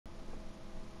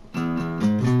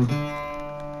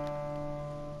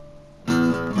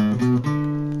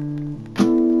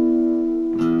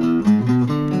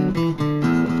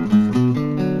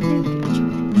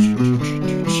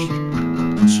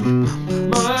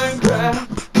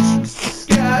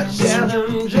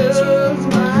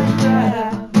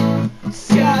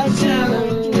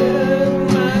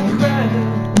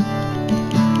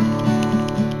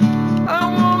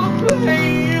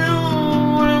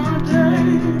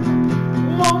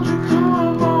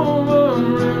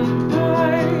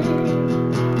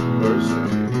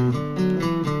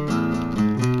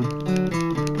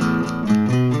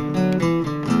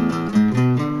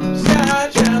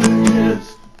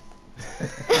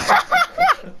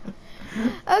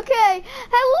Okay,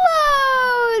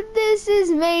 hello! This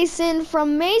is Mason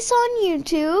from Mace on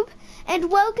YouTube, and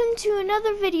welcome to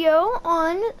another video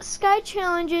on Sky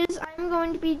Challenges. I'm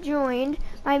going to be joined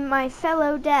by my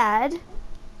fellow dad.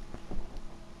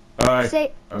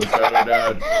 Hi, I'm fellow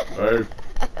dad.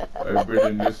 I've been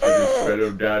in this with his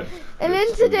fellow dad. And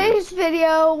in today's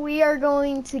video, we are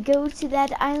going to go to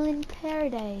that island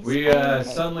paradise.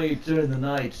 Suddenly during the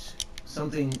night,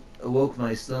 something awoke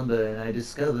my slumber, and I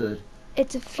discovered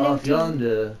it's a off floating.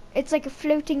 yonder It's like a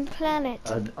floating planet.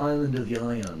 an island of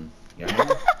Yiron.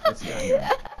 Yiron? That's Yiron.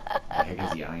 The heck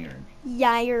is Yiron?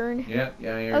 Yiron. Yep,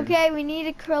 Yiron. Okay, we need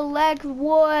to collect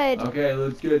wood. Okay,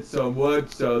 let's get some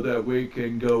wood so that we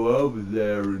can go over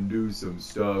there and do some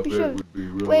stuff. We It should- would be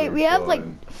really Wait, we have fun.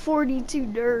 like 42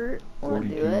 dirt. Wanna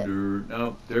 42 do it? dirt.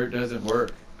 No, dirt doesn't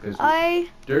work. Because I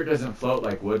dirt doesn't float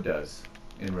like wood does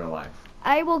in real life.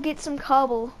 will get some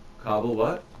cobble. Cobble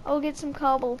what? I'll get some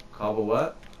cobble. Cobble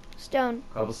what? Stone.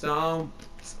 Cobblestone.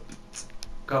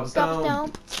 Cobblestone.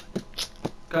 Cobblestone.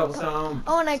 Cobblestone.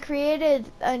 Oh, and I created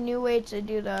a new way to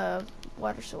do the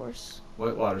water source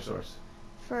What water source?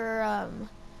 for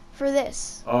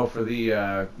this. Oh, for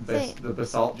the Thing. the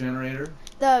basalt generator.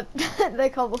 The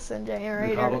the cobblestone The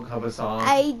generator. cobblestone.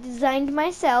 I designed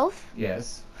myself.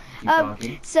 Yes. Keep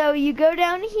talking. So you go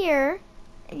down here,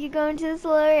 and you go into this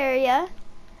little area.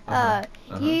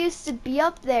 You used to be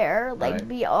up there, like Right.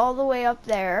 be all the way up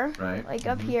there, Right. like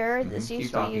up here. This Keep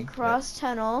used to be a talking. cross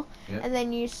tunnel, Yep. and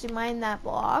then you used to mine that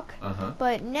block. Uh-huh.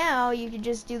 But now you can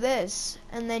just do this,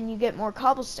 and then you get more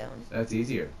cobblestone. That's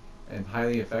easier and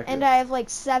highly effective. And I have like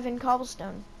 7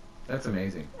 cobblestone. That's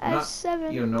amazing. I have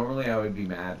 7. You know, normally I would be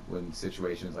mad when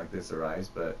situations like this arise,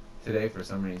 but today for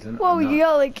some reason Whoa, I'm not,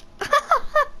 yeah, like.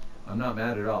 I'm not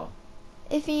mad at all.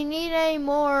 If you need any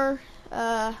more,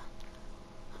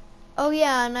 oh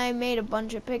yeah, and I made a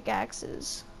bunch of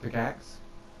pickaxes. Pickaxe?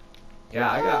 Yeah,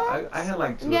 I had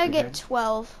like 2 You gotta get pickaxes.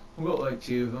 12. We got like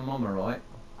 2 of them, am I right?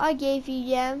 I gave you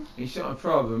them. It's not a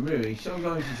problem, really.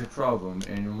 Sometimes it's a problem,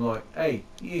 and I'm like, hey,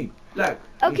 you, look,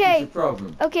 Okay. it's a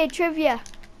problem. Okay, trivia.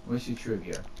 What's your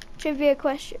trivia? Trivia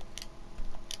question.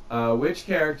 Which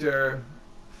character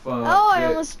from Oh, I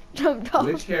almost jumped off.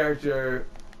 which character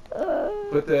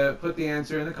put the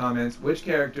answer in the comments. Which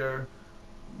character,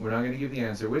 we're not going to give the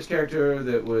answer, which character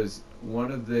that was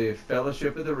one of the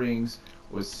Fellowship of the Rings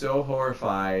was so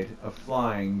horrified of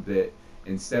flying that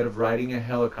instead of riding a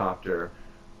helicopter,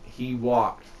 he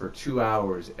walked for 2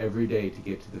 hours every day to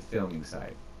get to the filming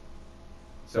site?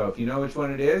 So if you know which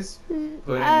one it is,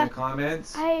 put it in the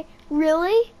comments.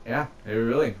 Really? Yeah,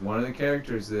 really. One of the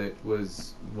characters that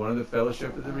was one of the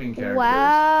Fellowship of the Ring characters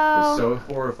Wow. was so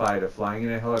horrified of flying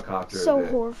in a helicopter So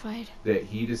horrified. that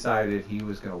he decided he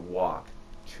was going to walk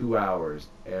 2 hours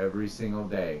every single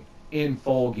day in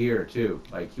full gear too.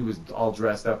 Like he was all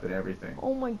dressed up and everything.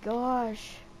 Oh my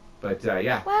gosh. But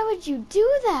yeah, Why would you do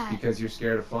that? because you're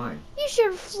scared of flying. You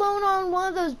should have flown on one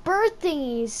of those bird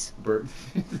thingies. Bert,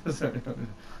 those aren't,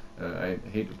 I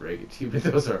hate to break it to you, but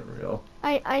those aren't real.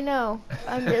 I know.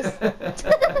 I'm just.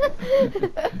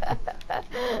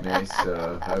 Nice.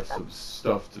 Have some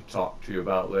stuff to talk to you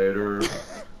about later.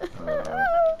 Oh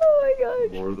my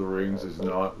gosh. Lord of the Rings is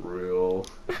not real.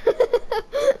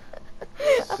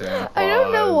 Santa I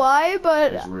don't know Claus why,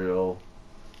 but is real,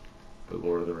 but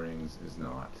Lord of the Rings is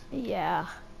not. yeah.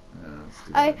 It's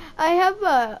too I bad. have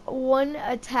a 1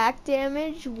 attack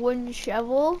damage wooden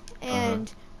shovel,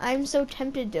 and I'm so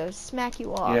tempted to smack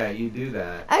you off. Yeah, you do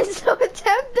that. I'm so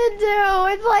tempted to.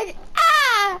 It's like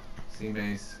See,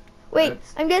 Mace. Wait,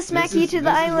 That's- I'm gonna smack this you is- to the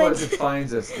island. This is what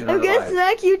defines us in I'm our gonna lives.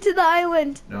 smack you to the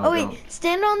island. No, oh wait, don't.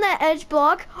 stand on that edge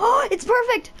block. Oh, it's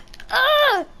perfect.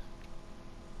 Ah!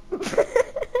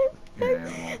 You're an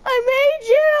animal. I made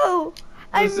you.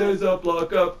 This is a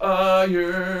block of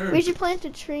iron. We should plant a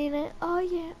tree in it. Oh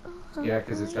yeah. Yeah,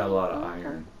 because it's got a lot of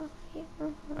iron. Yeah.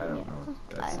 I don't know.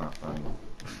 That's not funny.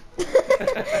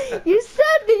 You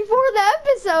said before the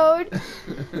episode.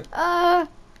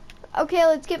 Okay,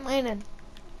 let's get mining.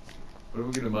 What are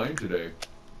we gonna mine today?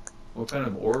 What kind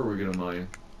of ore are we gonna mine?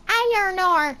 Iron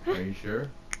ore. Are you sure?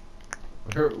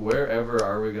 Wherever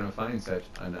are we gonna find such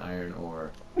an iron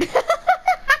ore?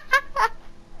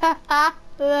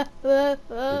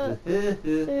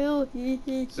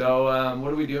 So,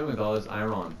 what are we doing with all this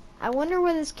iron? I wonder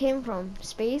where this came from.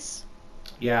 Space?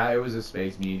 Yeah, it was a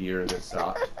space meteor that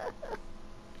stopped.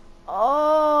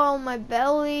 Oh, my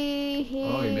belly.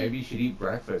 Oh, maybe you should eat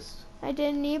breakfast. I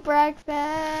didn't eat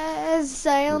breakfast.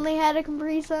 I only had a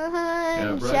Capri Sun.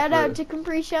 Yeah, Shout out breakfast. to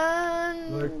Capri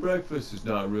Sun. Like, breakfast is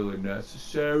not really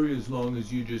necessary as long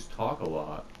as you just talk a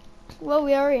lot. Well,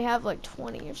 we already have like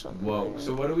 20 or something. Whoa.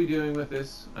 So what are we doing with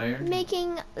this iron?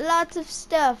 Making lots of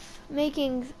stuff.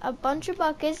 Making a bunch of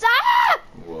buckets. Ah!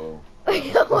 Whoa.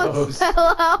 We almost Close.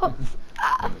 fell out.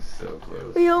 That was so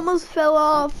close. We almost fell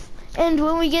off. And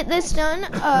when we get this done,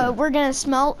 we're gonna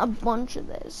smelt a bunch of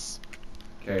this.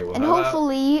 Okay. Well, And how about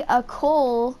hopefully a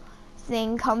coal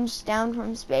thing comes down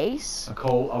from space. a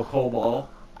coal ball?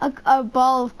 A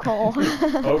ball of coal.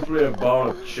 Hopefully a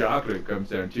ball of chocolate comes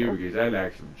down too, because I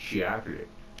like some chocolate.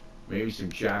 Maybe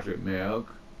some chocolate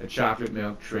milk. A chocolate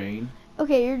milk train.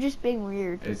 Okay, you're just being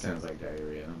weird. It sounds like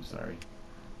diarrhea. I'm sorry.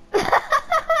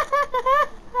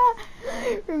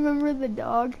 Remember the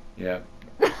dog? Yep.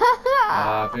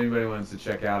 If anybody wants to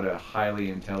check out a highly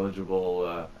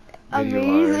intelligible video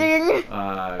Amazing.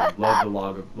 love the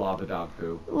lava dog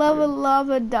poo.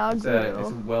 Lava dog It's a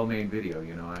poo. well-made video,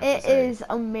 you know. I have It to say. is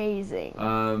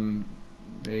amazing.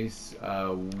 Mace,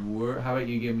 how about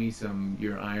you give me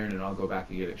your iron and I'll go back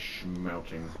and get it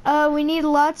smelting. We need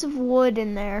lots of wood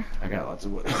in there. I got lots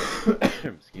of wood.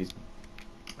 Excuse me.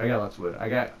 I got lots of wood.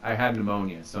 I had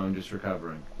pneumonia, so I'm just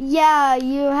recovering. Yeah,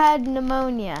 you had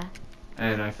pneumonia.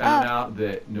 And I found out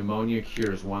that pneumonia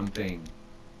cures one thing.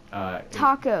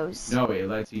 Tacos. No, it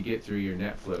lets you get through your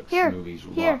Netflix Here, movies a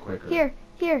Here, lot quicker. here.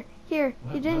 You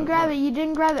What, didn't what, grab what? it. You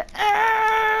didn't grab it.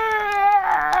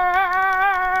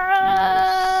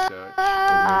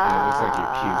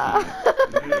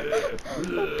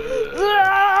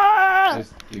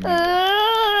 Just give me the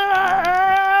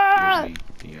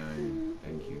iron.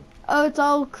 Thank you. Oh, it's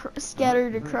all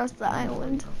scattered across the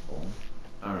island.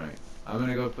 All right, I'm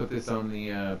gonna go put this on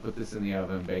the put this in the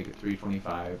oven, bake at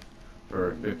 325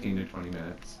 for 15 to 20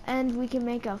 minutes. And we can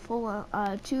make a full,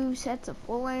 2 sets of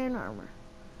full iron armor.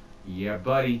 Yeah,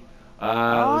 buddy.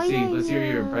 Oh, Let's see. yeah, Let's hear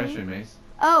your yeah. impression, Mace.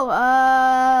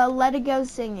 Oh, let it go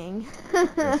singing.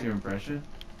 What's your impression?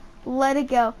 Let it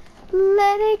go.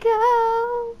 Let it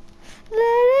go.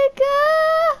 Let it go.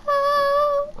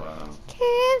 Wow.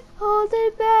 Can't hold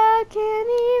it back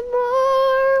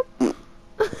anymore.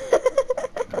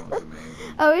 That was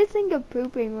amazing. I always think of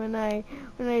pooping when I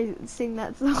sing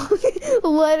that song.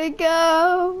 Let it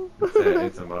go.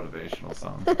 It's a motivational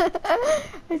song.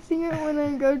 I sing it when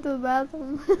I go to the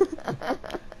bathroom.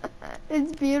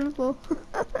 It's beautiful.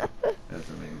 That's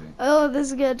amazing. Oh, this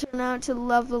is gonna turn out to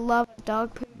love the lava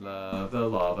dog poop. Love the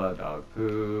lava dog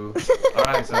poo. All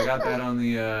right, so I got that on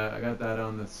the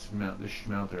the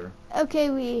smelter.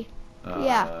 Okay,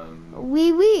 yeah. Um,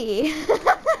 wee.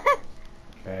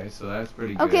 Okay, so that's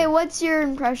pretty good. Okay, what's your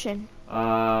impression?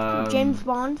 James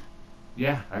Bond?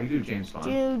 Yeah, I can do James Bond.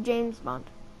 Do James Bond.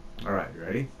 All right, you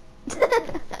ready?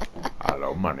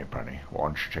 Hello, Moneypenny. Why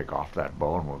don't you take off that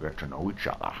bow and we'll get to know each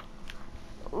other?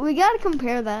 We gotta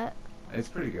compare that. It's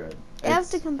pretty good. You have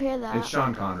to compare that. It's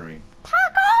Sean Connery.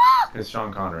 Taco! Because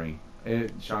Sean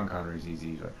Connery's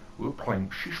easy.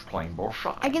 She's playing both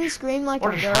sides. I can scream like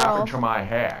What a has girl. happened to my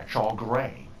hair? It's all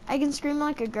gray. I can scream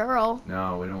like a girl.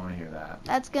 No, we don't want to hear that.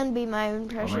 That's gonna be my Oh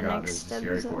impression my God, next there's a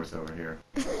scary episode. forest over here.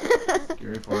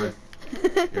 Scary forest.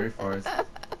 Scary forest.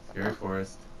 Scary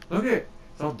forest. Look at it.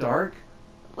 It's all dark.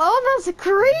 Oh, that's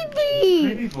creepy!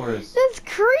 Creepy forest. That's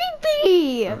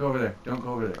creepy! Don't go over there. Don't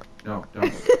go over there. No,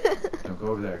 don't. Don't go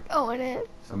over there. Go in it.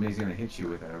 Somebody's gonna hit you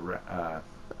with a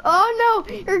Oh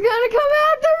no! You're gonna come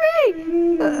after me!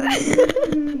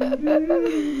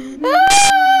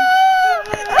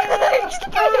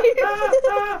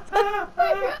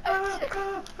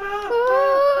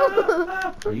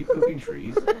 Are you cooking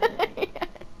trees?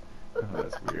 Oh,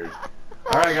 that's weird.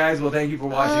 Alright guys, well thank you for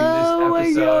watching Oh my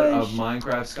this episode of gosh.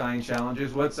 Minecraft Skying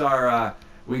Challenges. What's our,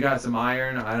 we got some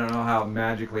iron. I don't know how it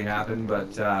magically happened,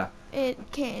 but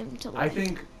It came to life. I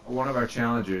think one of our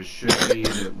challenges should be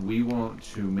that we want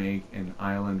to make an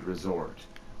island resort.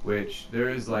 Which there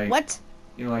is like, What?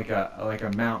 you know, like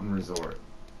a mountain resort.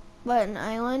 What, an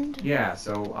island? Yeah,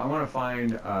 so I want to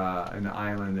find an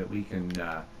island that we can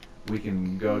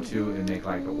go to and make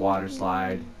like a water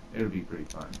slide. It'll be pretty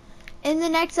fun. In the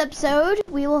next episode,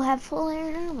 we will have full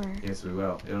iron armor. Yes, we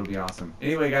will. It'll be awesome.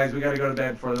 Anyway, guys, we got to go to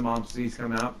bed before the monsters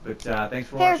come out. But thanks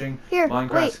for watching Here,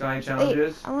 Minecraft wait, Sky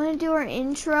Challenges. I want to do our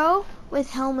intro with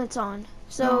helmets on.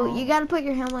 So No. you got to put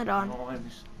your helmet on. Oh, I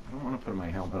don't want to put my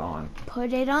helmet on.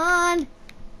 Put it on.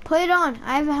 Put it on.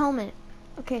 I have a helmet.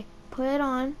 Okay, put it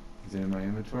on. Is it in my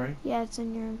inventory? Yeah, it's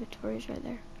in your inventories right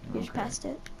there. You just Okay. passed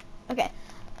it. Okay.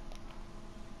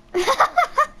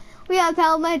 We have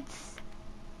helmets.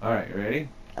 All right, you ready?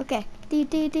 Okay. Do,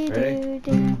 do, do, Ready? do,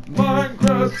 do.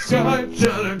 Minecraft Sky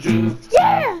Challenges.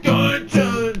 Yeah! Sky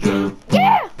Challenges.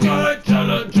 Yeah! Sky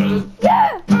Challenges.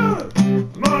 Yeah!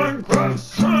 Minecraft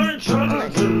Sky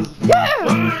Challenges. Yeah!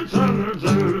 Sky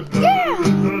Challenges. Yeah!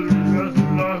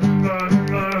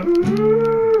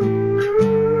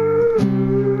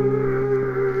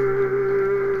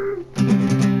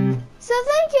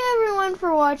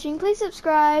 watching. Please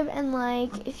subscribe and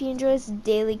like if you enjoy this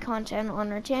daily content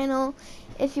on our channel.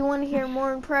 If you want to hear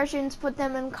more impressions, put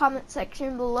them in the comment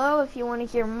section below if you want to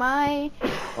hear my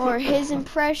or his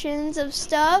impressions of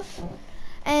stuff.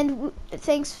 And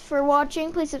thanks for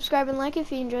watching. Please subscribe and like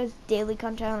if you enjoy this daily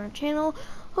content on our channel.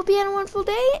 Hope you had a wonderful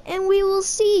day, and we will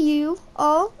see you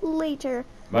all later.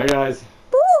 Bye, guys.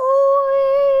 Bye!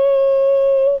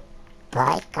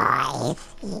 Bye,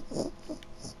 guys.